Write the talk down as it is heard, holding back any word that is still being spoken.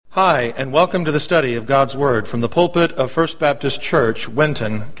Hi, and welcome to the study of God's Word from the pulpit of First Baptist Church,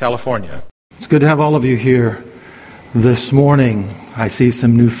 Winton, California. It's good to have all of you here this morning. I see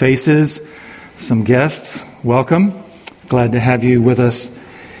some new faces, some guests. Welcome. Glad to have you with us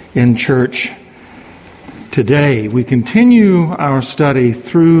in church today. We continue our study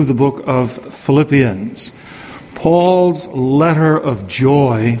through the book of Philippians, Paul's letter of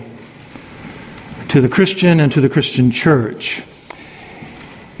joy to the Christian and to the Christian church.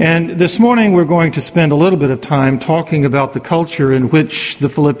 And this morning we're going to spend a little bit of time talking about the culture in which the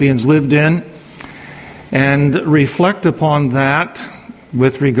Philippians lived in and reflect upon that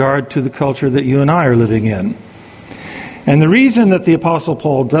with regard to the culture that you and I are living in. And the reason that the Apostle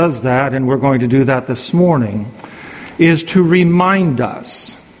Paul does that, and we're going to do that this morning, is to remind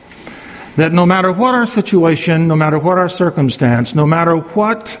us that no matter what our situation, no matter what our circumstance, no matter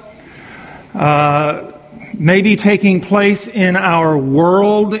what may be taking place in our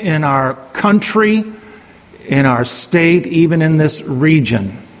world, in our country, in our state, even in this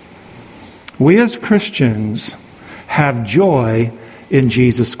region, we as Christians have joy in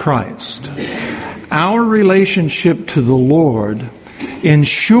Jesus Christ. Our relationship to the Lord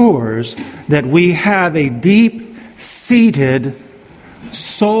ensures that we have a deep-seated,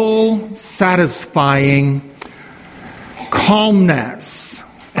 soul-satisfying calmness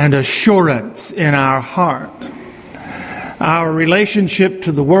and assurance in our heart. Our relationship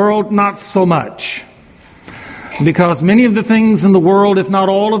to the world, not so much. Because many of the things in the world, if not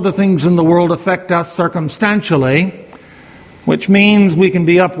all of the things in the world, affect us circumstantially, which means we can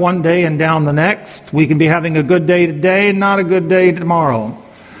be up one day and down the next. We can be having a good day today and not a good day tomorrow.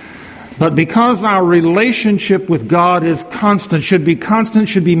 But because our relationship with God is constant, should be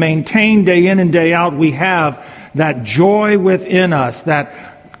maintained day in and day out, we have that joy within us, that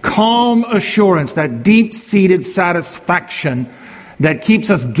calm assurance, that deep-seated satisfaction that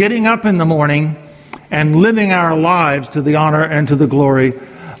keeps us getting up in the morning and living our lives to the honor and to the glory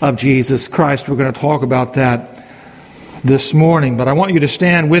of Jesus Christ. We're going to talk about that this morning. But I want you to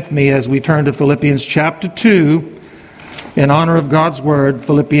stand with me as we turn to Philippians chapter 2 in honor of God's Word,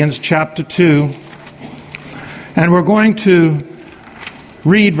 Philippians chapter 2. And we're going to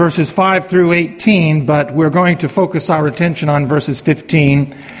read verses 5 through 18, but we're going to focus our attention on verses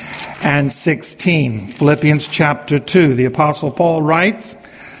 15 and 16. Philippians chapter 2. The Apostle Paul writes,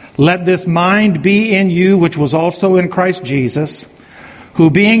 "Let this mind be in you, which was also in Christ Jesus,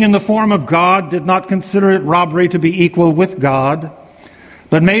 who being in the form of God did not consider it robbery to be equal with God,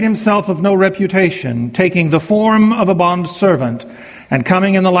 but made himself of no reputation, taking the form of a bondservant and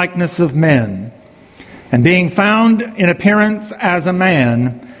coming in the likeness of men. And being found in appearance as a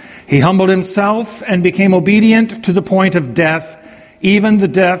man, he humbled himself and became obedient to the point of death, even the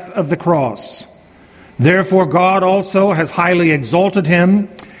death of the cross. Therefore God also has highly exalted him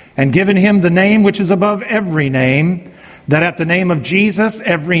and given him the name which is above every name, that at the name of Jesus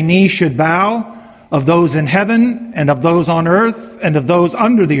every knee should bow, of those in heaven and of those on earth and of those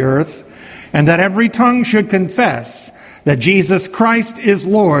under the earth, and that every tongue should confess that Jesus Christ is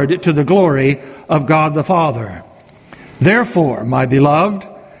Lord, to the glory of God the Father. Therefore, my beloved,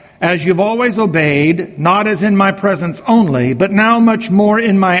 as you've always obeyed, not as in my presence only, but now much more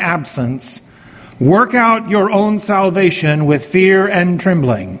in my absence, work out your own salvation with fear and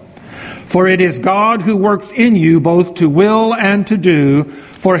trembling. For it is God who works in you both to will and to do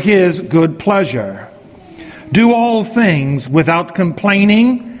for his good pleasure. Do all things without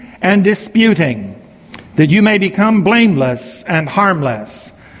complaining and disputing, that you may become blameless and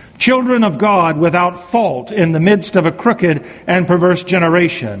harmless, children of God without fault in the midst of a crooked and perverse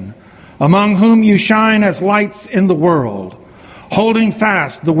generation, among whom you shine as lights in the world, holding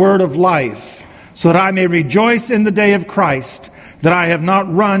fast the word of life, so that I may rejoice in the day of Christ, that I have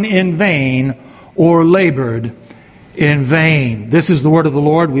not run in vain or labored in vain." This is the word of the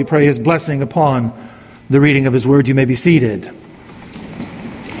Lord. We pray his blessing upon the reading of his word. You may be seated.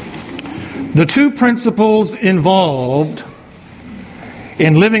 The two principles involved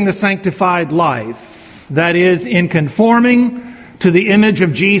in living the sanctified life, that is, in conforming to the image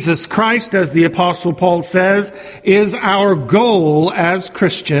of Jesus Christ, as the Apostle Paul says, is our goal as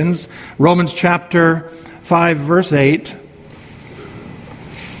Christians. Romans chapter 5, verse 8.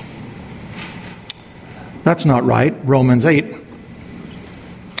 That's not right. Romans 8,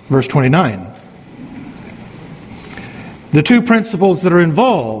 verse 29. The two principles that are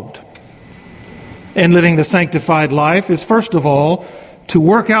involved in living the sanctified life is, first of all, to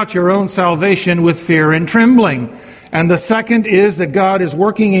work out your own salvation with fear and trembling. And the second is that God is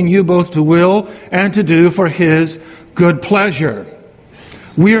working in you both to will and to do for his good pleasure.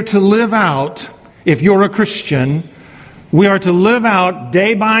 We are to live out, if you're a Christian, We are to live out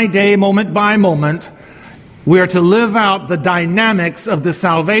day by day, moment by moment. We are to live out the dynamics of the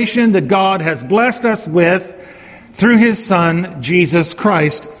salvation that God has blessed us with through His Son, Jesus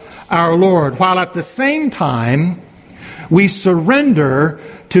Christ, our Lord, while at the same time we surrender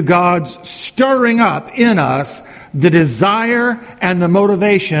to God's stirring up in us the desire and the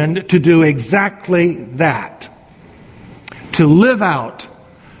motivation to do exactly that, to live out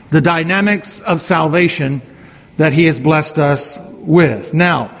the dynamics of salvation that He has blessed us with.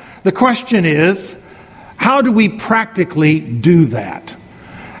 Now, the question is, how do we practically do that?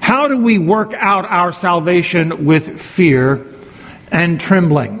 How do we work out our salvation with fear and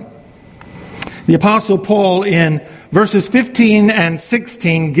trembling? The Apostle Paul in verses 15 and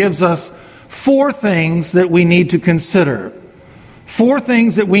 16 gives us 4 things that we need to consider. 4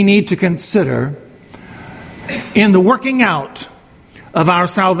 things that we need to consider in the working out of our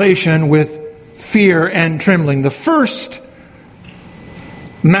salvation with fear and trembling. The first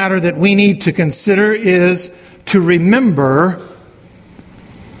matter that we need to consider is to remember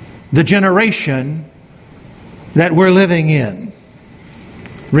the generation that we're living in.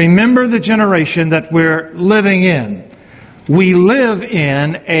 Remember the generation that we're living in. We live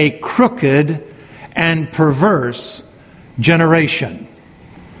in a crooked and perverse generation.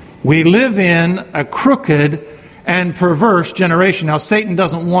 We live in a crooked and perverse generation. Now, Satan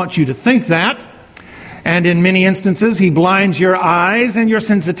doesn't want you to think that, and in many instances, he blinds your eyes and your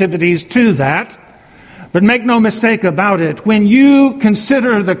sensitivities to that. But make no mistake about it, when you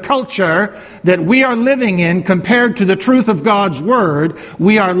consider the culture that we are living in compared to the truth of God's Word,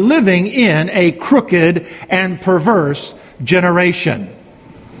 we are living in a crooked and perverse generation.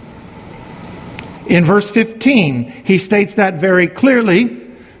 In verse 15, he states that very clearly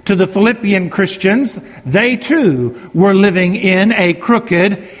to the Philippian Christians. They too were living in a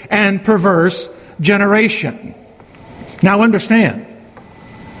crooked and perverse generation. Now understand,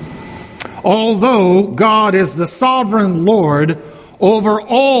 although God is the sovereign Lord over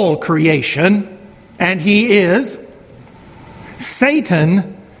all creation, and He is,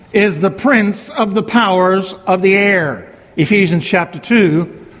 Satan is the prince of the powers of the air. Ephesians chapter 2,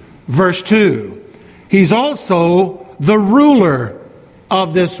 verse 2. He's also the ruler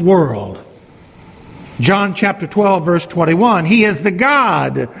of this world. John chapter 12, verse 21. He is the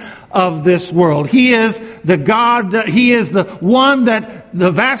God of this world. He is the God, He is the one that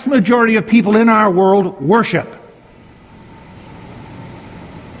the vast majority of people in our world worship.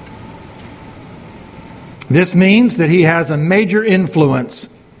 This means that He has a major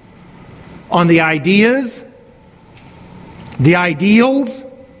influence on the ideas, the ideals,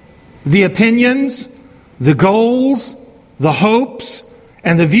 the opinions, the goals, the hopes,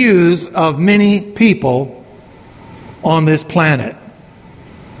 and the views of many people on this planet.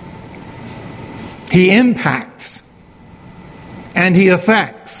 He impacts and He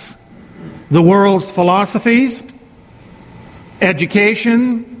affects the world's philosophies,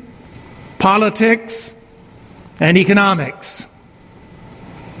 education, politics, and economics.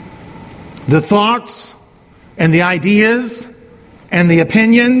 The thoughts and the ideas and the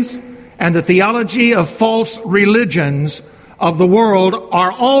opinions and the theology of false religions of the world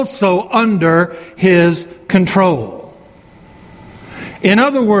are also under His control. In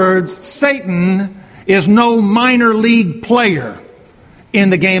other words, Satan is no minor league player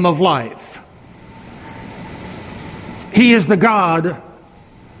in the game of life. He is the God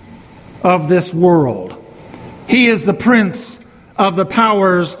of this world. He is the prince of the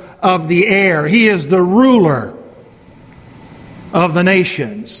powers of the air. He is the ruler of the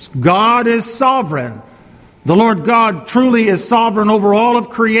nations. God is sovereign. The Lord God truly is sovereign over all of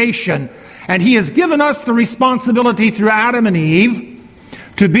creation. And He has given us the responsibility through Adam and Eve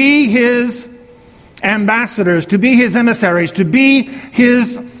to be His ambassadors, to be His emissaries, to be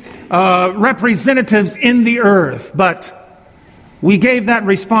His representatives in the earth. But we gave that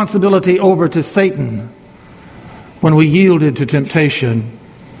responsibility over to Satan when we yielded to temptation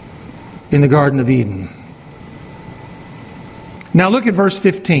in the Garden of Eden. Now look at verse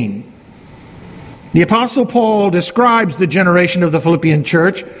 15. The Apostle Paul describes the generation of the Philippian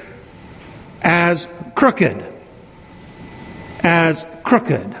church as crooked. As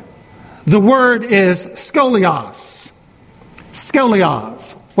crooked. The word is scolios.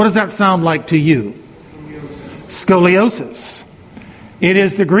 Scolios. What does that sound like to you? Scoliosis. It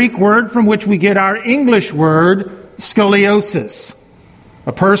is the Greek word from which we get our English word scoliosis.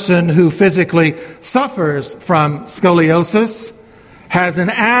 A person who physically suffers from scoliosis has an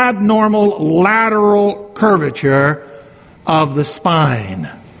abnormal lateral curvature of the spine.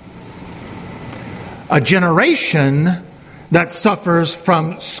 A generation that suffers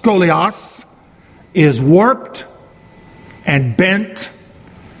from scolios is warped, and bent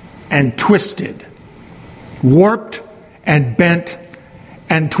and twisted. Warped and bent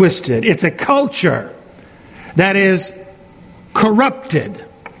and twisted. It's a culture that is corrupted.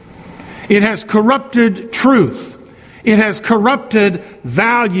 It has corrupted truth. It has corrupted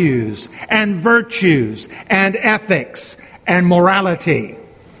values and virtues and ethics and morality.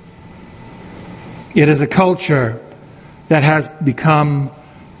 It is a culture that has become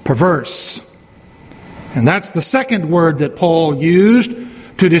perverse. And that's the second word that Paul used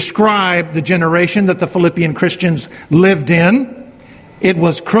to describe the generation that the Philippian Christians lived in. It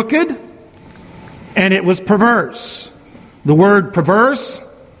was crooked and it was perverse. The word perverse,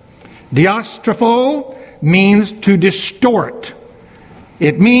 diastropho, means to distort.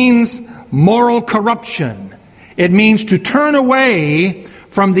 It means moral corruption. It means to turn away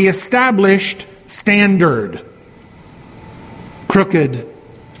from the established standard. Crooked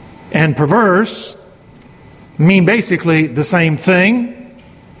and perverse mean basically the same thing,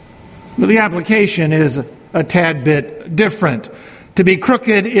 but the application is a tad bit different. To be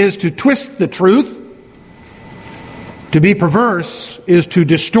crooked is to twist the truth. To be perverse is to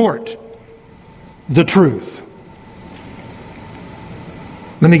distort the truth.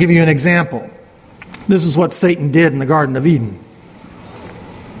 Let me give you an example. This is what Satan did in the Garden of Eden.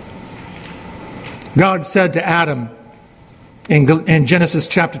 God said to Adam in Genesis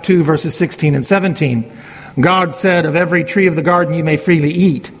chapter 2, verses 16 and 17, God said, "Of every tree of the garden you may freely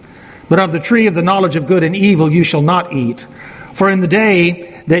eat, but of the tree of the knowledge of good and evil you shall not eat. For in the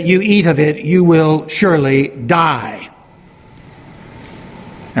day that you eat of it, you will surely die."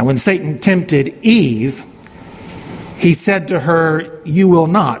 Now, when Satan tempted Eve, he said to her, "You will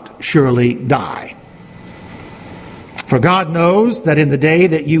not surely die. For God knows that in the day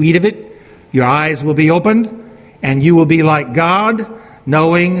that you eat of it, your eyes will be opened, and you will be like God,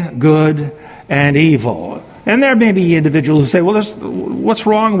 knowing good and evil." And there may be individuals who say, well, what's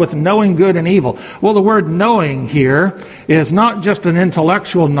wrong with knowing good and evil? Well, the word knowing here is not just an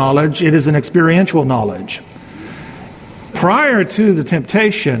intellectual knowledge, it is an experiential knowledge. Prior to the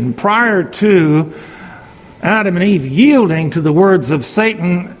temptation, prior to Adam and Eve yielding to the words of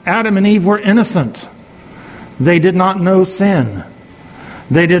Satan, Adam and Eve were innocent. They did not know sin.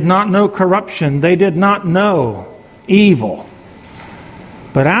 They did not know corruption. They did not know evil.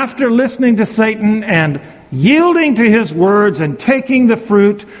 But after listening to Satan and yielding to his words and taking the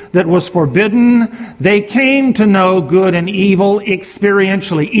fruit that was forbidden, they came to know good and evil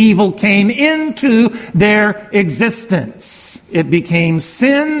experientially. Evil came into their existence. It became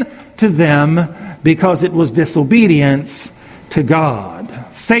sin to them because it was disobedience to God.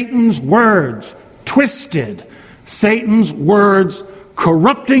 Satan's words twisted. Satan's words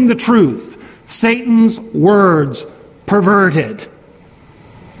corrupting the truth. Satan's words perverted.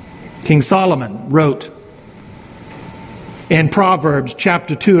 King Solomon wrote in Proverbs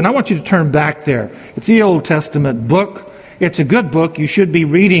chapter 2, and I want you to turn back there. It's the Old Testament book. It's a good book. You should be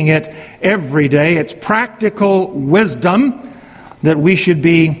reading it every day. It's practical wisdom that we should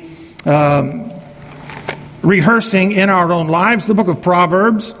be rehearsing in our own lives. The book of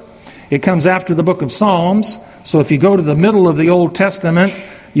Proverbs, it comes after the book of Psalms. So if you go to the middle of the Old Testament,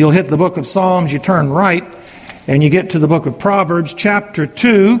 you'll hit the book of Psalms, you turn right, and you get to the book of Proverbs chapter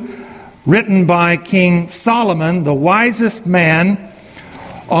 2, written by King Solomon, the wisest man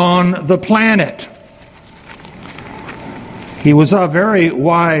on the planet. He was a very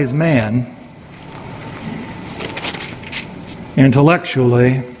wise man,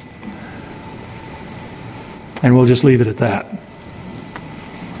 intellectually, and we'll just leave it at that.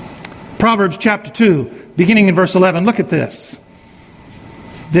 Proverbs chapter 2, beginning in verse 11, look at this.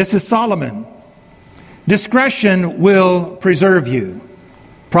 This is Solomon. Discretion will preserve you.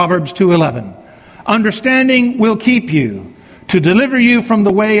 Proverbs 2:11. Understanding will keep you, to deliver you from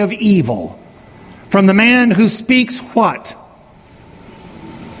the way of evil, from the man who speaks what?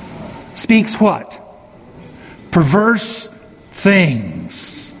 Speaks what? Perverse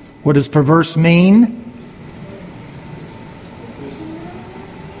things. What does perverse mean?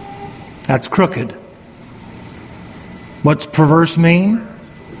 That's crooked. What's perverse mean?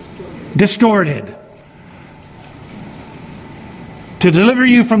 Distorted. To deliver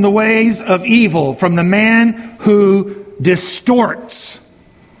you from the ways of evil, from the man who distorts.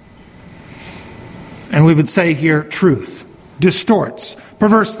 And we would say here, truth. Distorts.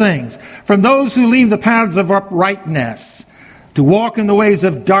 Perverse things. From those who leave the paths of uprightness, to walk in the ways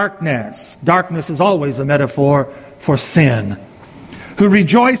of darkness. Darkness is always a metaphor for sin. Who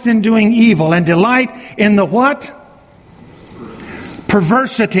rejoice in doing evil and delight in the what?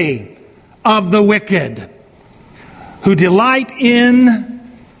 Perversity of the wicked. Who delight in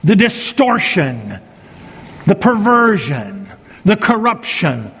the distortion the perversion, the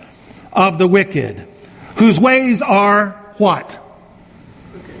corruption of the wicked, whose ways are what?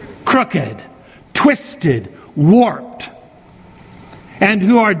 Crooked, twisted, warped, and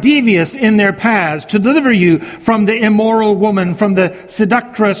who are devious in their paths, to deliver you from the immoral woman, from the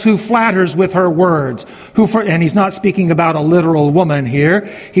seductress who flatters with her words. And he's not speaking about a literal woman here.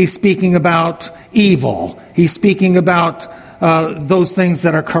 He's speaking about evil. He's speaking about those things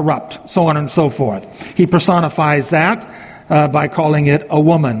that are corrupt, so on and so forth. He personifies that by calling it a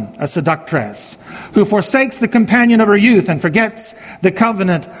woman, a seductress, who forsakes the companion of her youth and forgets the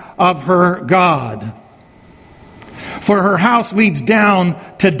covenant of her God. For her house leads down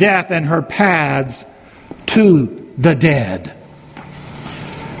to death, and her paths to the dead.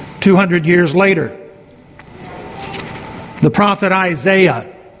 200 years later, the prophet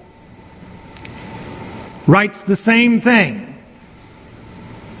Isaiah writes the same thing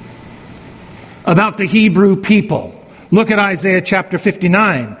about the Hebrew people. Look at Isaiah chapter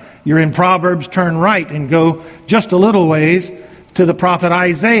 59. You're in Proverbs, turn right and go just a little ways to the prophet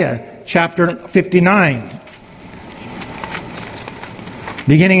Isaiah chapter 59.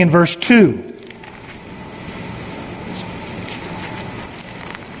 Beginning in verse 2.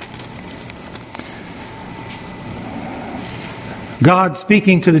 God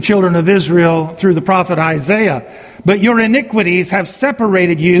speaking to the children of Israel through the prophet Isaiah. But your iniquities have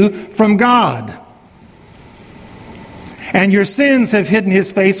separated you from God, and your sins have hidden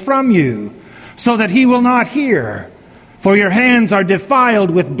his face from you, so that he will not hear. For your hands are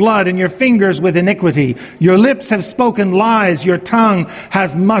defiled with blood, and your fingers with iniquity. Your lips have spoken lies. Your tongue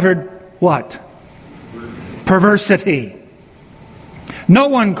has muttered what? Perversity. No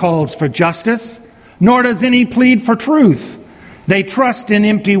one calls for justice, nor does any plead for truth. They trust in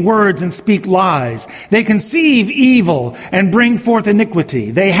empty words and speak lies. They conceive evil and bring forth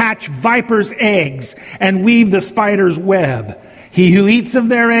iniquity. They hatch vipers' eggs and weave the spider's web. He who eats of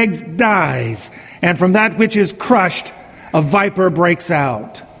their eggs dies, and from that which is crushed a viper breaks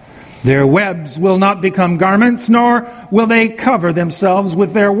out. Their webs will not become garments, nor will they cover themselves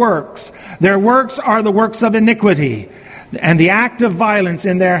with their works. Their works are the works of iniquity, and the act of violence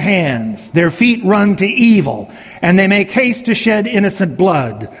in their hands. Their feet run to evil, and they make haste to shed innocent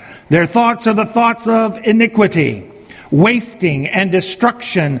blood. Their thoughts are the thoughts of iniquity. Wasting and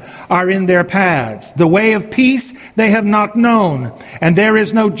destruction are in their paths. The way of peace they have not known, and there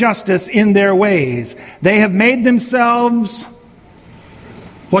is no justice in their ways. They have made themselves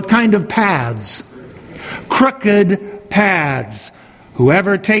what kind of paths? Crooked paths.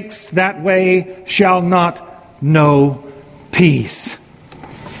 Whoever takes that way shall not know peace.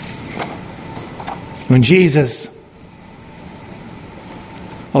 When Jesus,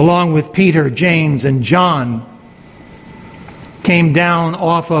 along with Peter, James, and John, came down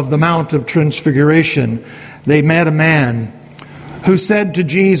off of the Mount of Transfiguration, they met a man who said to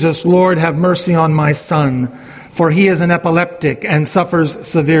Jesus, Lord, have mercy on my son, for he is an epileptic and suffers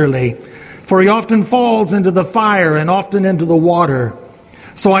severely. For he often falls into the fire and often into the water.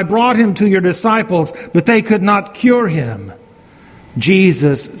 So I brought him to your disciples, but they could not cure him.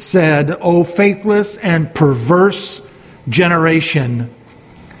 Jesus said, O faithless and perverse generation,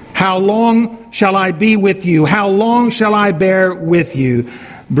 how long shall I be with you? How long shall I bear with you?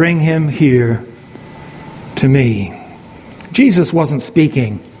 Bring him here to me. Jesus wasn't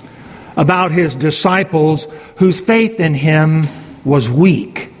speaking about his disciples whose faith in him was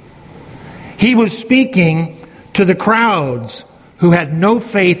weak. He was speaking to the crowds who had no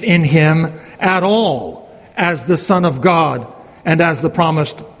faith in him at all as the Son of God and as the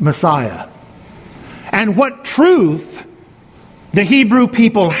promised Messiah. And what truth the Hebrew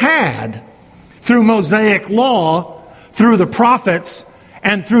people had through Mosaic law, through the prophets,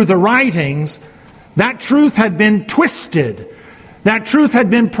 and through the writings, that truth had been twisted. That truth had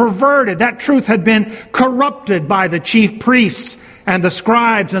been perverted. That truth had been corrupted by the chief priests and the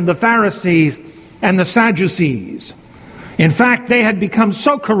scribes and the Pharisees and the Sadducees. In fact, they had become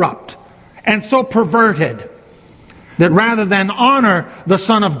so corrupt and so perverted that rather than honor the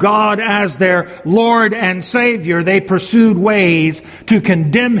Son of God as their Lord and Savior, they pursued ways to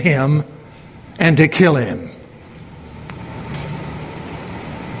condemn him and to kill him.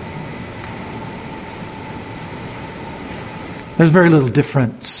 There's very little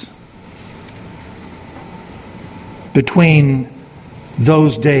difference between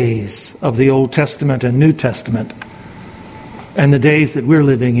those days of the Old Testament and New Testament and the days that we're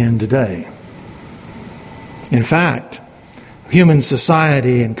living in today. In fact, human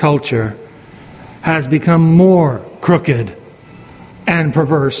society and culture has become more crooked and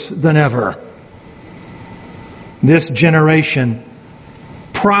perverse than ever. This generation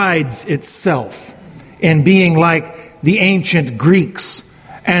prides itself in being like the ancient Greeks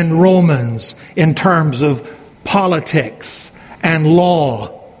and Romans in terms of politics and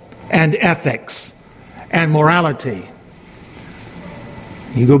law and ethics and morality.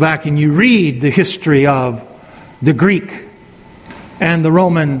 You go back and you read the history of the Greek and the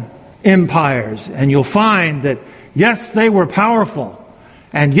Roman empires, and you'll find that, yes, they were powerful,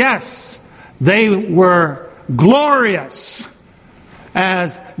 and yes, they were glorious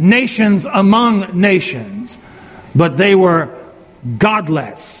as nations among nations, but they were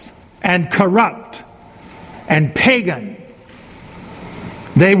godless and corrupt and pagan.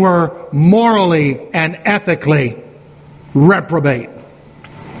 They were morally and ethically reprobate.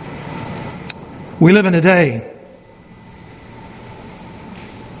 We live in a day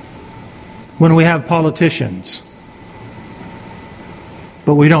when we have politicians,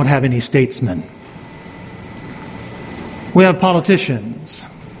 but we don't have any statesmen. We have politicians,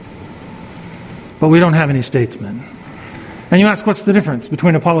 but we don't have any statesmen. And you ask, what's the difference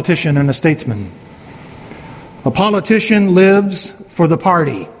between a politician and a statesman? A politician lives for the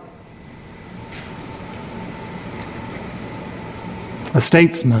party. A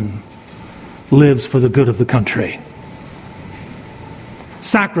statesman lives for the good of the country.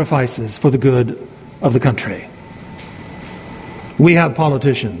 Sacrifices for the good of the country. We have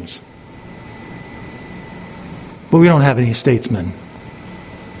politicians, but we don't have any statesmen.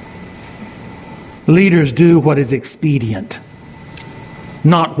 Leaders do what is expedient,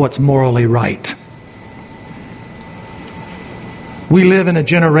 not what's morally right. We live in a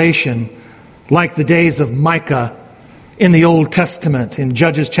generation like the days of Micah in the Old Testament, in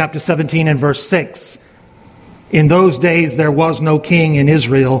Judges chapter 17 and verse 6. In those days there was no king in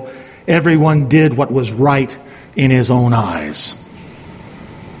Israel. Everyone did what was right in his own eyes.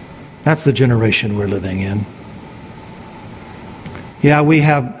 That's the generation we're living in. Yeah, we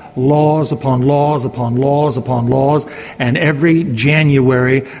have laws upon laws upon laws upon laws, and every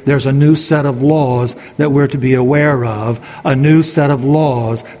January there's a new set of laws that we're to be aware of, a new set of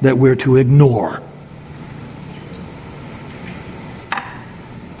laws that we're to ignore.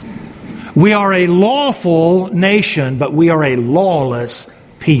 We are a lawful nation, but we are a lawless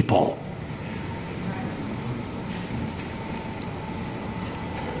people.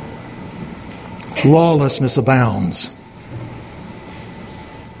 Lawlessness abounds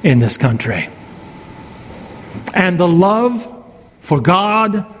in this country. And the love for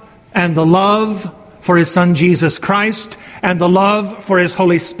God and the love for His Son Jesus Christ and the love for His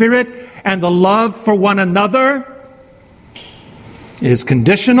Holy Spirit and the love for one another is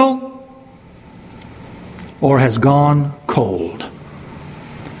conditional or has gone cold.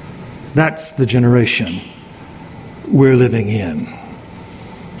 That's the generation we're living in.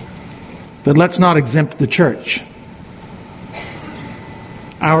 But let's not exempt the church.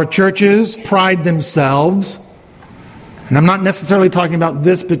 Our churches pride themselves, and I'm not necessarily talking about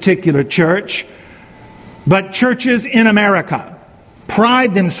this particular church, but churches in America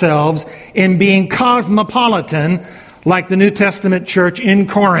pride themselves in being cosmopolitan, like the New Testament church in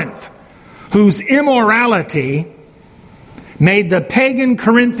Corinth, whose immorality made the pagan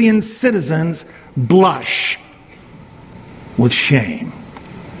Corinthian citizens blush with shame.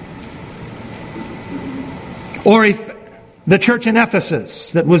 Or the church in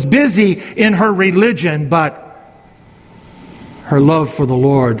Ephesus that was busy in her religion, but her love for the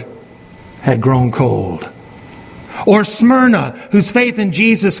Lord had grown cold. Or Smyrna, whose faith in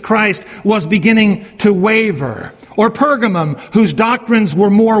Jesus Christ was beginning to waver. Or Pergamum, whose doctrines were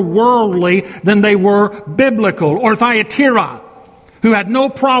more worldly than they were biblical. Or Thyatira, who had no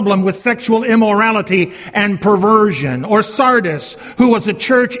problem with sexual immorality and perversion. Or Sardis, who was a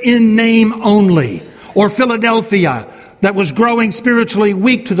church in name only. Or Philadelphia, that was growing spiritually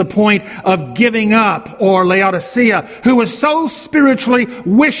weak to the point of giving up. Or Laodicea, who was so spiritually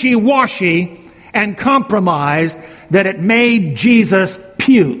wishy-washy and compromised that it made Jesus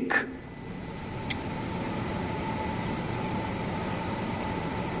puke.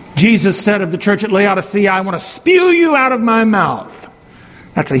 Jesus said of the church at Laodicea, I want to spew you out of my mouth.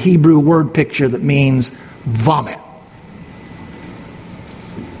 That's a Hebrew word picture that means vomit.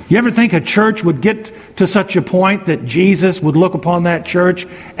 You ever think a church would get to such a point that Jesus would look upon that church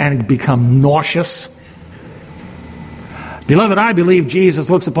and become nauseous? Beloved, I believe Jesus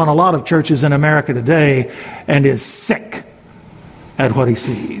looks upon a lot of churches in America today and is sick at what he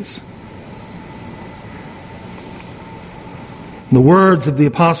sees. The words of the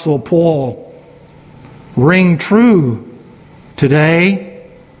Apostle Paul ring true today.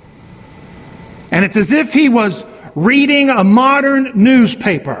 And it's as if he was reading a modern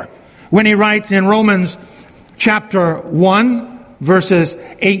newspaper when he writes in Romans chapter 1, verses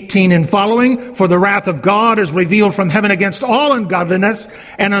 18 and following, "For the wrath of God is revealed from heaven against all ungodliness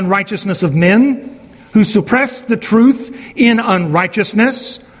and unrighteousness of men, who suppress the truth in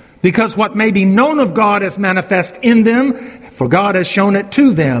unrighteousness, because what may be known of God is manifest in them, for God has shown it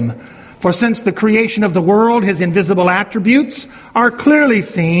to them. For since the creation of the world, his invisible attributes are clearly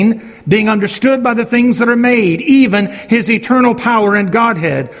seen, being understood by the things that are made, even his eternal power and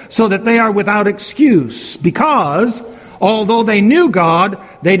Godhead, so that they are without excuse. Because, although they knew God,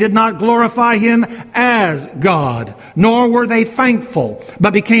 they did not glorify him as God, nor were they thankful,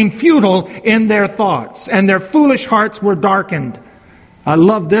 but became futile in their thoughts, and their foolish hearts were darkened." I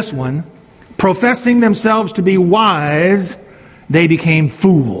love this one. "Professing themselves to be wise, they became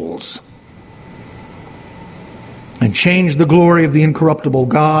fools, and changed the glory of the incorruptible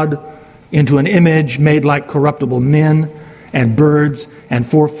God into an image made like corruptible men and birds and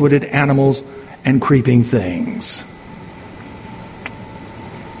four-footed animals and creeping things."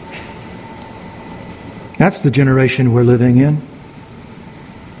 That's the generation we're living in.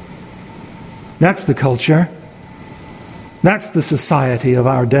 That's the culture. That's the society of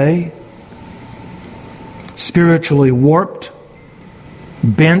our day. Spiritually warped,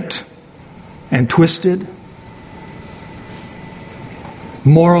 bent, and twisted.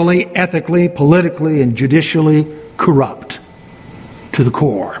 Morally, ethically, politically, and judicially corrupt to the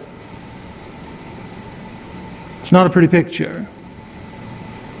core. It's not a pretty picture.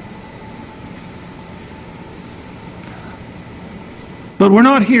 But we're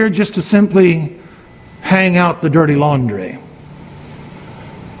not here just to simply hang out the dirty laundry.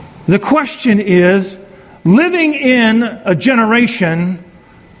 The question is, living in a generation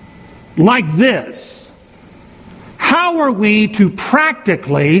like this, how are we to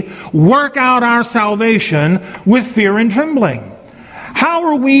practically work out our salvation with fear and trembling? How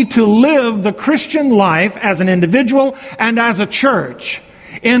are we to live the Christian life as an individual and as a church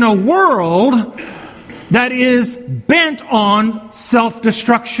in a world that is bent on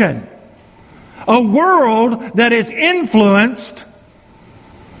self-destruction? A world that is influenced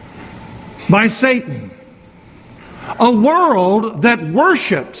by Satan. A world that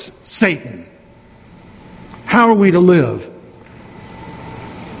worships Satan. How are we to live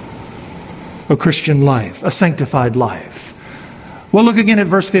a Christian life, a sanctified life? Well, look again at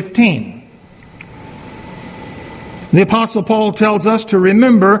verse 15. The Apostle Paul tells us to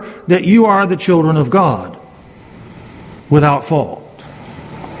remember that you are the children of God without fault.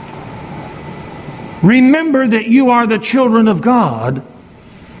 Remember that you are the children of God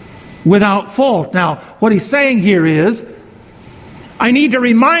without fault. Now, what he's saying here is, I need to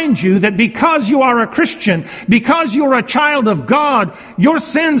remind you that because you are a Christian, because you're a child of God, your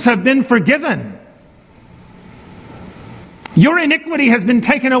sins have been forgiven. Your iniquity has been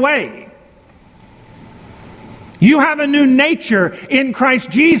taken away. You have a new nature in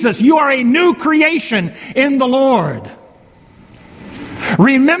Christ Jesus. You are a new creation in the Lord.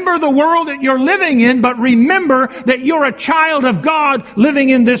 Remember the world that you're living in, but remember that you're a child of God living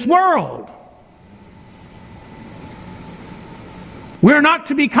in this world. We're not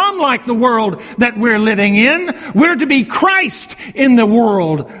to become like the world that we're living in. We're to be Christ in the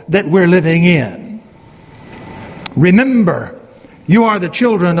world that we're living in. Remember, you are the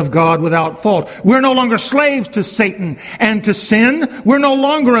children of God without fault. We're no longer slaves to Satan and to sin. We're no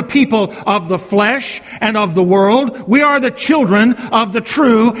longer a people of the flesh and of the world. We are the children of the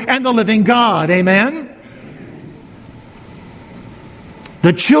true and the living God. Amen?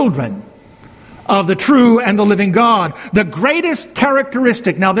 The children of the true and the living God. The greatest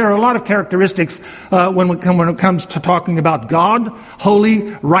characteristic. Now, there are a lot of characteristics when it comes to talking about God.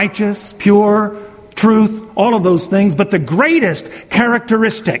 Holy, righteous, pure, truth, all of those things. But the greatest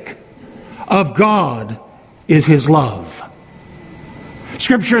characteristic of God is His love.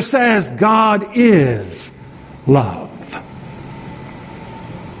 Scripture says God is love.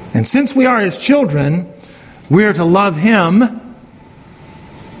 And since we are His children, we are to love Him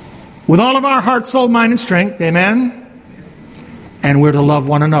with all of our heart, soul, mind, and strength. Amen? And we're to love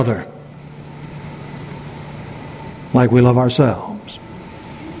one another like we love ourselves.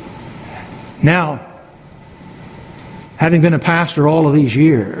 Now, having been a pastor all of these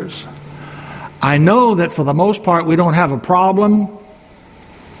years, I know that for the most part we don't have a problem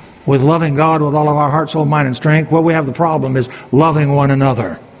with loving God with all of our heart, soul, mind, and strength. What we have the problem is loving one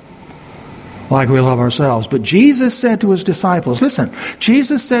another like we love ourselves. But Jesus said to His disciples, listen,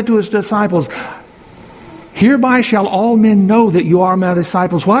 Jesus said to His disciples, hereby shall all men know that you are my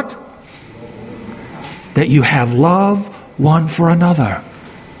disciples. What? That you have love one for another.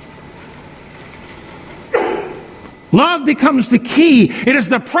 Love becomes the key. It is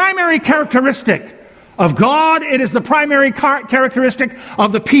the primary characteristic of God. It is the primary characteristic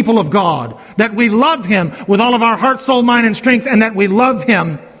of the people of God, that we love Him with all of our heart, soul, mind, and strength, and that we love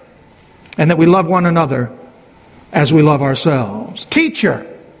Him and that we love one another as we love ourselves. Teacher,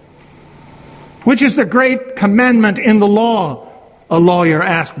 which is the great commandment in the law? A lawyer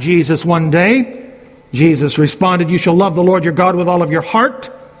asked Jesus one day. Jesus responded, you shall love the Lord your God with all of your heart,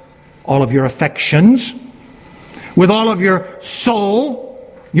 all of your affections, with all of your soul,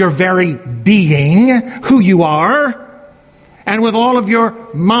 your very being, who you are, and with all of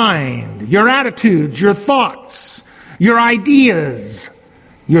your mind, your attitudes, your thoughts, your ideas.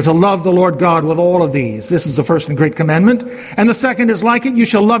 You're to love the Lord God with all of these. This is the first and great commandment. And the second is like it. You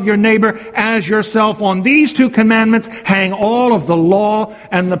shall love your neighbor as yourself. On these two commandments hang all of the law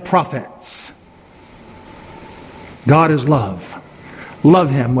and the prophets. God is love. Love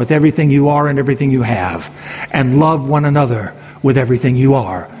Him with everything you are and everything you have. And love one another with everything you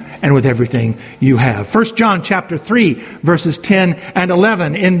are and with everything you have. 1 John chapter 3, verses 10 and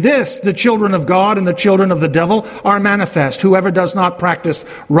 11. In this, the children of God and the children of the devil are manifest. Whoever does not practice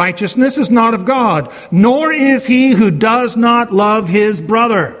righteousness is not of God, nor is he who does not love his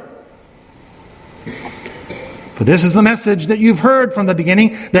brother. For this is the message that you've heard from the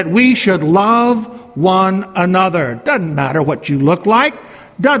beginning, that we should love one another. Doesn't matter what you look like.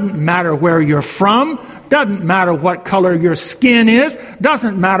 Doesn't matter where you're from. Doesn't matter what color your skin is.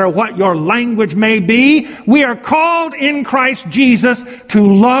 Doesn't matter what your language may be. We are called in Christ Jesus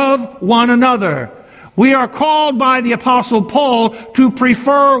to love one another. We are called by the Apostle Paul to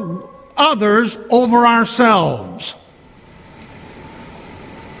prefer others over ourselves.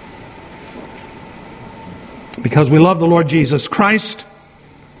 Because we love the Lord Jesus Christ,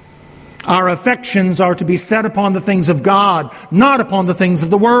 our affections are to be set upon the things of God, not upon the things of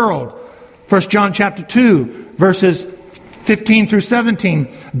the world. 1 John chapter 2, verses 15 through 17.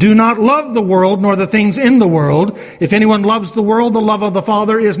 Do not love the world, nor the things in the world. If anyone loves the world, the love of the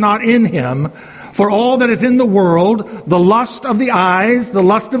Father is not in him. For all that is in the world, the lust of the eyes, the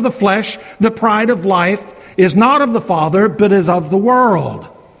lust of the flesh, the pride of life, is not of the Father, but is of the world.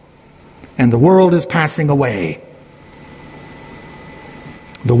 And the world is passing away.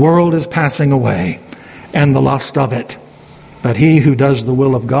 The world is passing away, and the lust of it. But he who does the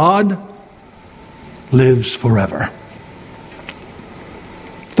will of God lives forever.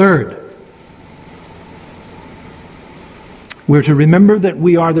 Third, we're to remember that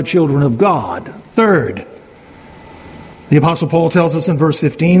we are the children of God. Third, the Apostle Paul tells us in verse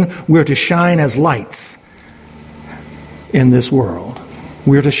 15, we're to shine as lights in this world.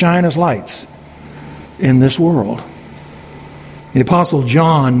 We're to shine as lights in this world. The Apostle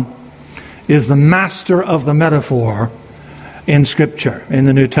John is the master of the metaphor in Scripture, in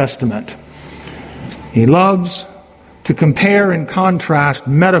the New Testament. He loves to compare and contrast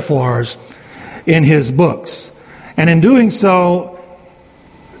metaphors in his books. And in doing so,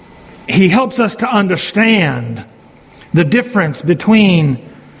 he helps us to understand the difference between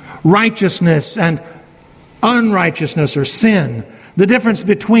righteousness and unrighteousness or sin, the difference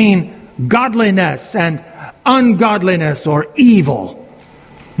between godliness and ungodliness or evil,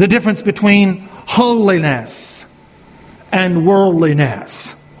 the difference between holiness and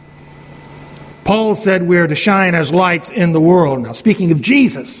worldliness. Paul said we are to shine as lights in the world. Now, speaking of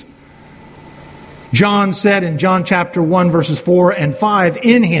Jesus, John said in John chapter 1, verses 4 and 5,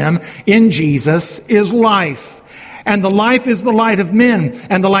 in him, in Jesus, is life. And the life is the light of men.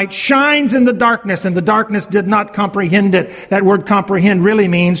 And the light shines in the darkness, and the darkness did not comprehend it. That word comprehend really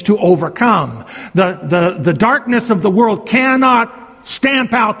means to overcome. The darkness of the world cannot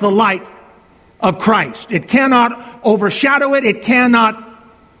stamp out the light of Christ. It cannot overshadow it. It cannot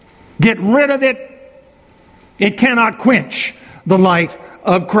get rid of it. It cannot quench the light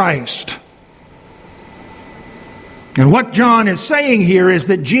of Christ. And what John is saying here is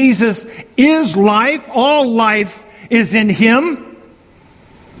that Jesus is life. All life is in Him.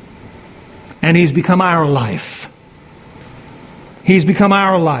 And He's become our life. He's become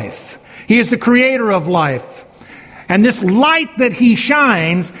our life. He is the creator of life. And this light that He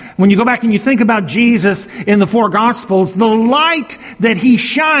shines, when you go back and you think about Jesus in the four Gospels, the light that He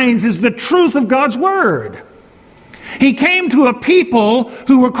shines is the truth of God's Word. He came to a people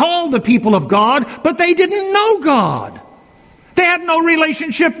who were called the people of God, but they didn't know God. They had no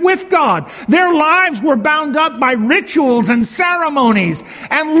relationship with God. Their lives were bound up by rituals and ceremonies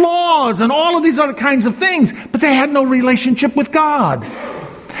and laws and all of these other kinds of things, but they had no relationship with God.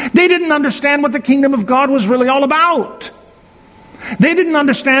 They didn't understand what the kingdom of God was really all about. They didn't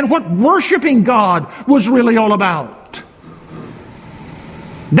understand what worshiping God was really all about.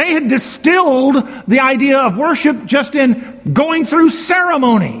 They had distilled the idea of worship just in going through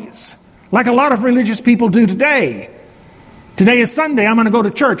ceremonies, like a lot of religious people do today. Today is Sunday, I'm going to go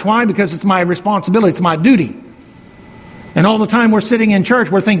to church. Why? Because it's my responsibility, it's my duty. And all the time we're sitting in church,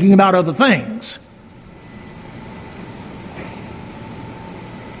 we're thinking about other things.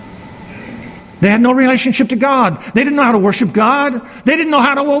 They had no relationship to God. They didn't know how to worship God. They didn't know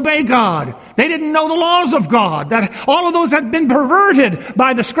how to obey God. They didn't know the laws of God. That all of those had been perverted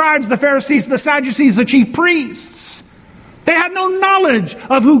by the scribes, the Pharisees, the Sadducees, the chief priests. They had no knowledge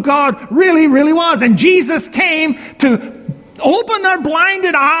of who God really, really was. And Jesus came to open their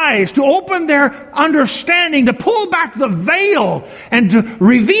blinded eyes, to open their understanding, to pull back the veil and to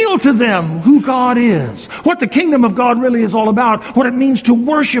reveal to them who God is, what the kingdom of God really is all about, what it means to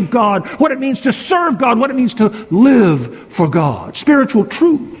worship God, what it means to serve God, what it means to live for God. Spiritual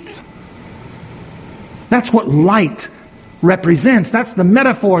truth. That's what light represents. That's the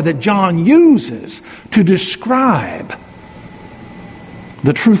metaphor that John uses to describe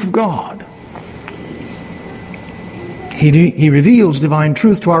the truth of God. He reveals divine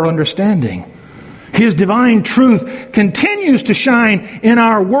truth to our understanding. His divine truth continues to shine in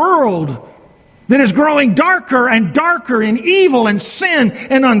our world that is growing darker and darker in evil and sin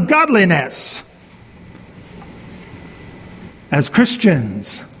and ungodliness. As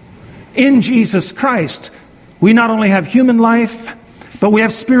Christians in Jesus Christ, we not only have human life, but we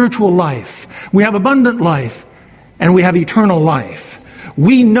have spiritual life. We have abundant life, and we have eternal life.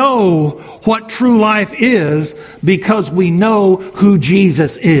 We know what true life is because we know who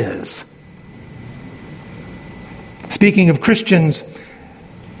Jesus is. Speaking of Christians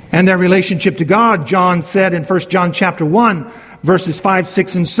and their relationship to God, John said in 1 John chapter 1, verses 5,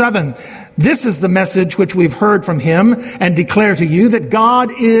 6, and 7, "This is the message which we've heard from him and declare to you, that God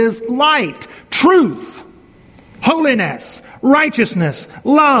is light, truth, holiness, righteousness,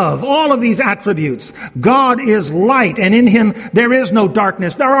 love," all of these attributes. God is light, and in him there is no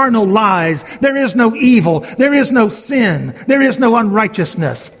darkness, there are no lies, there is no evil, there is no sin, there is no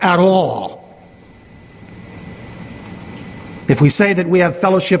unrighteousness at all. If we say that we have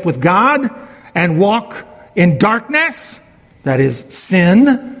fellowship with God and walk in darkness, that is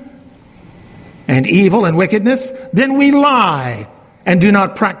sin and evil and wickedness, then we lie and do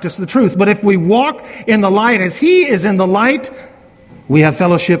not practice the truth. But if we walk in the light as he is in the light, we have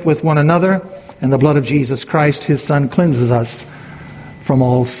fellowship with one another, and the blood of Jesus Christ, his Son, cleanses us from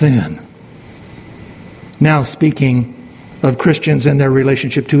all sin. Now, speaking of Christians and their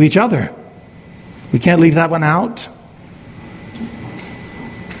relationship to each other, we can't leave that one out.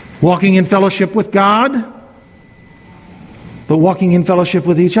 Walking in fellowship with God, but walking in fellowship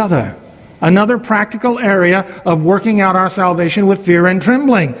with each other. Another practical area of working out our salvation with fear and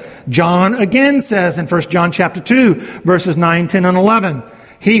trembling. John again says in 1 John chapter 2, verses 9, 10, and 11,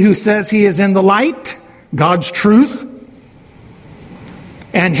 "He who says he is in the light," God's truth,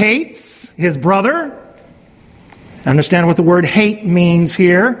 "and hates his brother," understand what the word hate means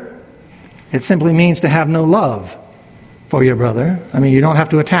here. It simply means to have no love for your brother. I mean, you don't have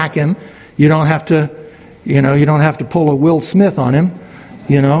to attack him. You don't have to, you don't have to pull a Will Smith on him,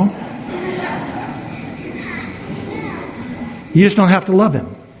 You just don't have to love him,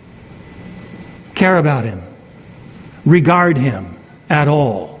 care about him, regard him at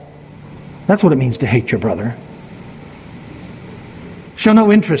all. That's what it means to hate your brother. Show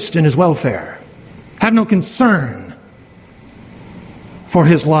no interest in his welfare. Have no concern for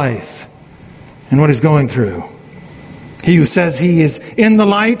his life and what he's going through. He who says he is in the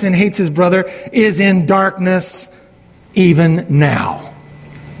light and hates his brother is in darkness even now.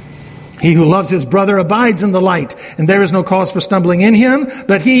 He who loves his brother abides in the light, and there is no cause for stumbling in him.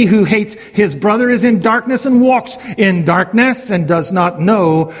 But he who hates his brother is in darkness and walks in darkness and does not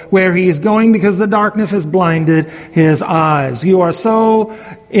know where he is going, because the darkness has blinded his eyes. You are so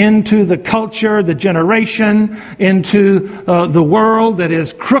into the culture, the generation, into the world that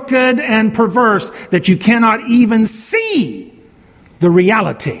is crooked and perverse that you cannot even see the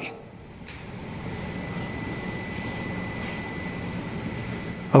reality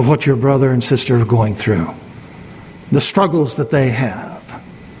of what your brother and sister are going through, the struggles that they have,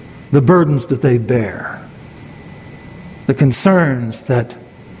 the burdens that they bear, the concerns that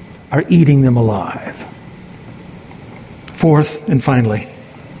are eating them alive. Fourth and finally,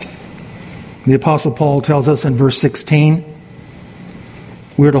 the Apostle Paul tells us in verse 16,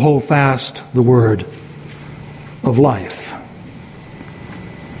 we're to hold fast the word of life.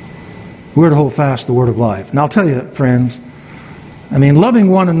 We're to hold fast the word of life. And I'll tell you, friends, loving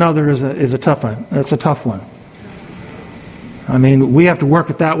one another is a tough one. It's a tough one. We have to work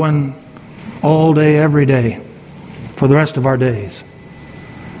at that one all day, every day, for the rest of our days.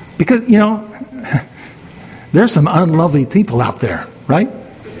 Because, there's some unlovely people out there, right?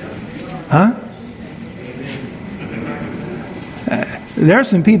 Huh? There are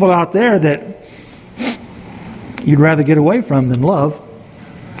some people out there that you'd rather get away from than love.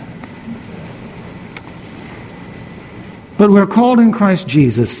 But we're called in Christ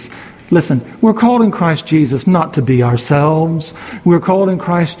Jesus. Listen, we're called in Christ Jesus not to be ourselves. We're called in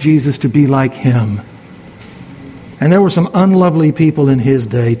Christ Jesus to be like Him. And there were some unlovely people in His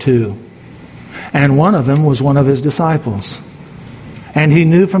day too. And one of them was one of His disciples. And He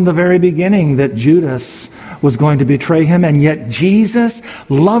knew from the very beginning that Judas was going to betray Him, and yet Jesus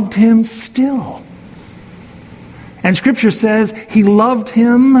loved him still. And Scripture says He loved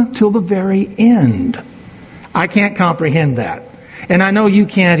him till the very end. I can't comprehend that. And I know you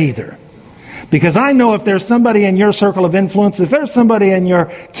can't either. Because I know if there's somebody in your circle of influence, if there's somebody in your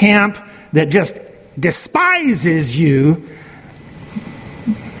camp that just despises you,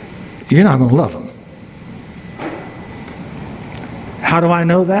 you're not going to love them. How do I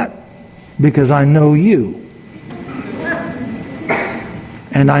know that? Because I know you.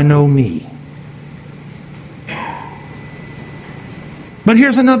 And I know me. But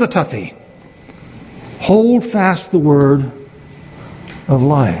here's another toughie. Hold fast the word of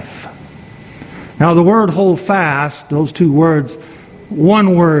life. Now the word hold fast, those two words,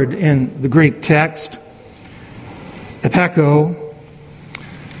 one word in the Greek text, epeko,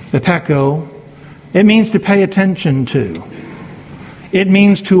 it means to pay attention to. It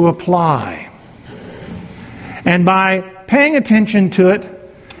means to apply. And by paying attention to it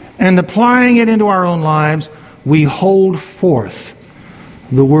and applying it into our own lives, we hold forth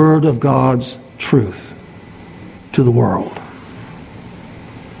the word of God's truth to the world.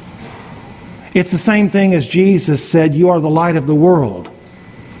 It's the same thing as Jesus said, "You are the light of the world.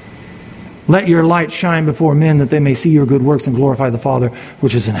 Let your light shine before men that they may see your good works and glorify the Father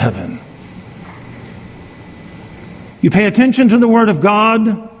which is in heaven." You pay attention to the Word of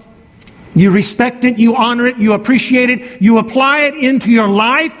God. You respect it, you honor it, you appreciate it, you apply it into your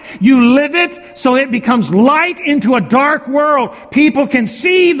life, you live it so it becomes light into a dark world. People can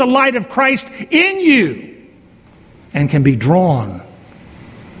see the light of Christ in you and can be drawn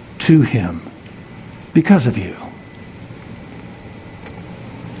to Him because of you.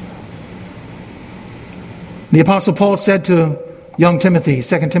 The Apostle Paul said to young Timothy,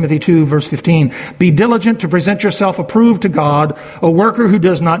 2 Timothy 2, verse 15, "Be diligent to present yourself approved to God, a worker who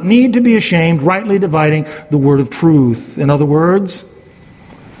does not need to be ashamed, rightly dividing the word of truth." In other words,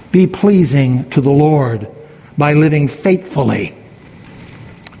 be pleasing to the Lord by living faithfully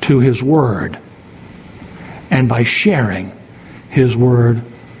to His Word and by sharing His Word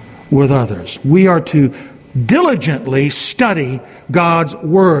with others. We are to diligently study God's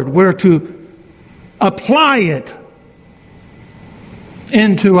Word. We're to apply it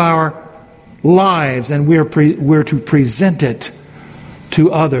into our lives, and we're to present it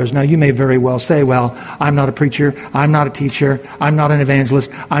to others. Now, you may very well say, "Well, I'm not a preacher, I'm not a teacher, I'm not an evangelist,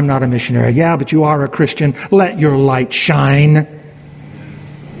 I'm not a missionary." Yeah, but you are a Christian. Let your light shine.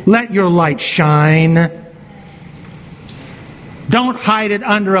 Let your light shine. Don't hide it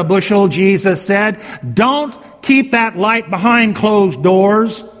under a bushel, Jesus said. Don't keep that light behind closed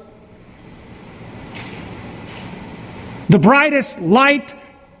doors. The brightest light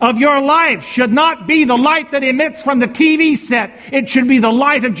of your life should not be the light that emits from the TV set. It should be the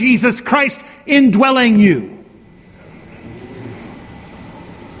light of Jesus Christ indwelling you.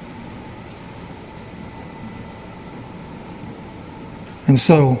 And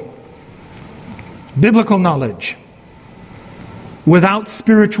so, biblical knowledge without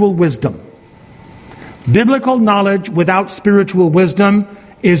spiritual wisdom. Biblical knowledge without spiritual wisdom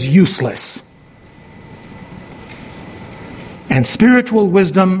is useless. And spiritual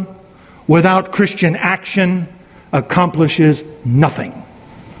wisdom without Christian action accomplishes nothing.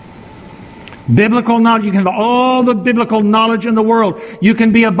 Biblical knowledge, you can have all the biblical knowledge in the world. You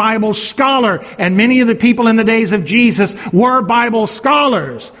can be a Bible scholar, and many of the people in the days of Jesus were Bible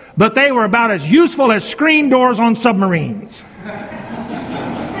scholars, but they were about as useful as screen doors on submarines.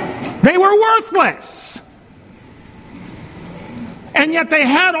 They were worthless. And yet they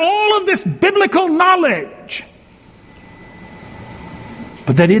had all of this biblical knowledge.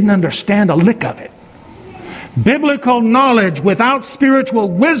 But they didn't understand a lick of it. Biblical knowledge without spiritual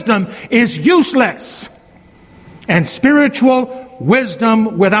wisdom is useless. And spiritual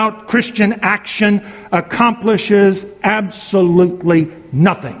wisdom without Christian action accomplishes absolutely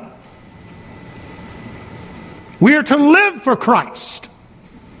nothing. We are to live for Christ,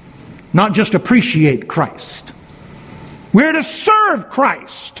 not just appreciate Christ. We are to serve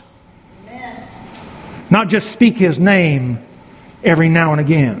Christ, not just speak His name every now and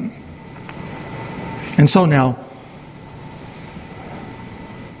again. And so now,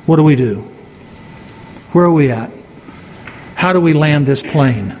 what do we do? Where are we at? How do we land this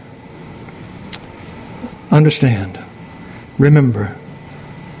plane? Understand. Remember,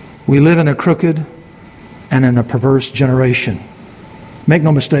 we live in a crooked and in a perverse generation. Make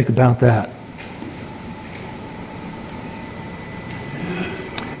no mistake about that.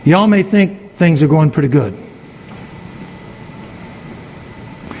 Y'all may think things are going pretty good.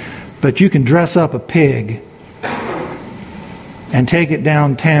 But you can dress up a pig and take it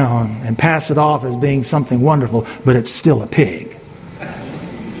downtown and pass it off as being something wonderful, but it's still a pig.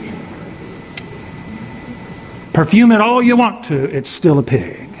 Perfume it all you want to, it's still a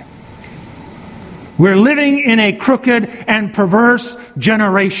pig. We're living in a crooked and perverse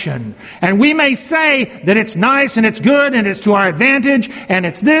generation. And we may say that it's nice and it's good and it's to our advantage and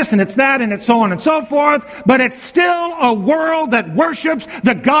it's this and it's that and it's so on and so forth, but it's still a world that worships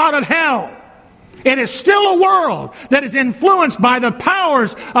the God of hell. It is still a world that is influenced by the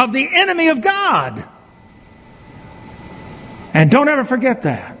powers of the enemy of God. And don't ever forget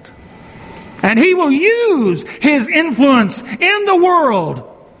that. And he will use his influence in the world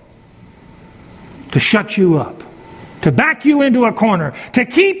to shut you up, to back you into a corner, to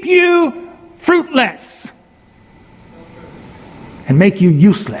keep you fruitless, and make you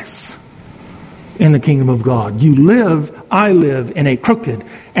useless in the kingdom of God. I live in a crooked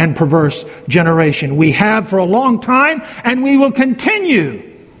and perverse generation. We have for a long time, and we will continue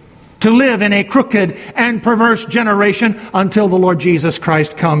to live in a crooked and perverse generation until the Lord Jesus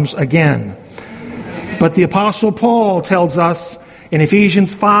Christ comes again. But the Apostle Paul tells us in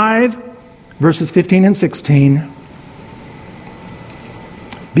Ephesians 5, verses 15 and 16,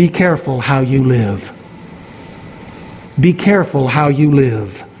 be careful how you live. Be careful how you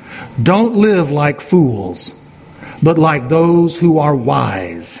live. Don't live like fools, but like those who are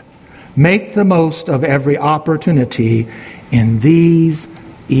wise. Make the most of every opportunity in these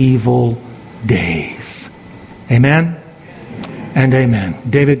evil days. Amen and amen.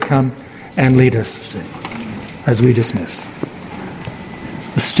 David, come and lead us as we dismiss.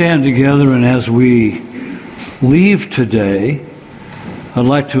 Let's stand together, and as we leave today, I'd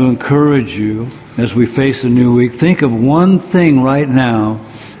like to encourage you as we face a new week. Think of one thing right now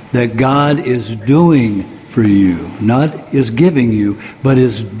that God is doing for you. Not is giving you, but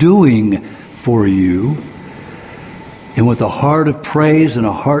is doing for you. And with a heart of praise and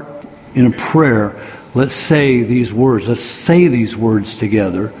a heart in a prayer, let's say these words. Let's say these words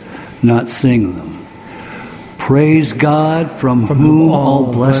together, not sing them. Praise God from whom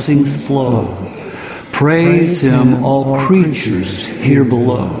all blessings flow. Praise Him, all creatures here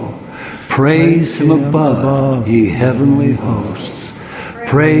below. Praise Him above, ye heavenly hosts.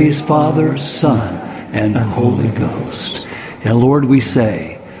 Praise Father, Son, and Holy Ghost. And Lord, we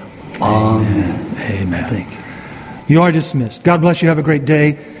say, Amen. Amen. Thank you. You are dismissed. God bless you. Have a great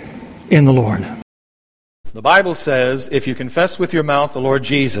day in the Lord. The Bible says, if you confess with your mouth the Lord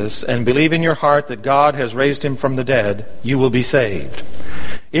Jesus and believe in your heart that God has raised him from the dead, you will be saved.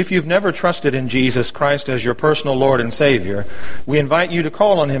 If you've never trusted in Jesus Christ as your personal Lord and Savior, we invite you to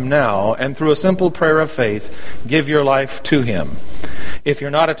call on him now and through a simple prayer of faith, give your life to him. If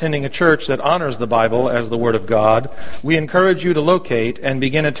you're not attending a church that honors the Bible as the Word of God, we encourage you to locate and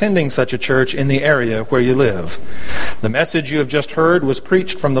begin attending such a church in the area where you live. The message you have just heard was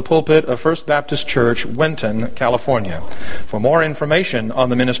preached from the pulpit of First Baptist Church, Winton, California. For more information on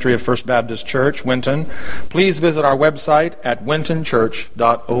the ministry of First Baptist Church, Winton, please visit our website at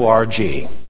wintonchurch.org.